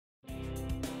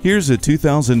Here's a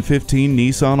 2015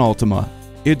 Nissan Altima.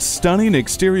 Its stunning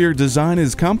exterior design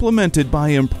is complemented by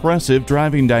impressive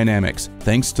driving dynamics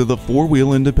thanks to the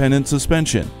four-wheel independent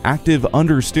suspension, active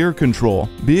understeer control,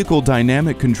 vehicle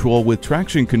dynamic control with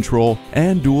traction control,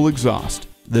 and dual exhaust.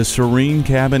 The serene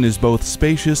cabin is both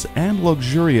spacious and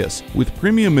luxurious with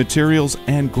premium materials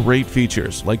and great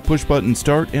features like push-button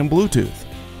start and Bluetooth.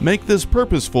 Make this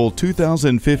purposeful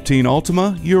 2015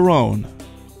 Altima your own.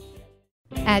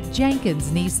 At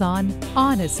Jenkins Nissan,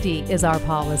 honesty is our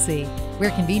policy.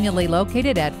 We're conveniently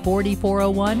located at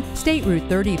 4401 State Route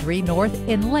 33 North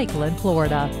in Lakeland,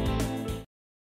 Florida.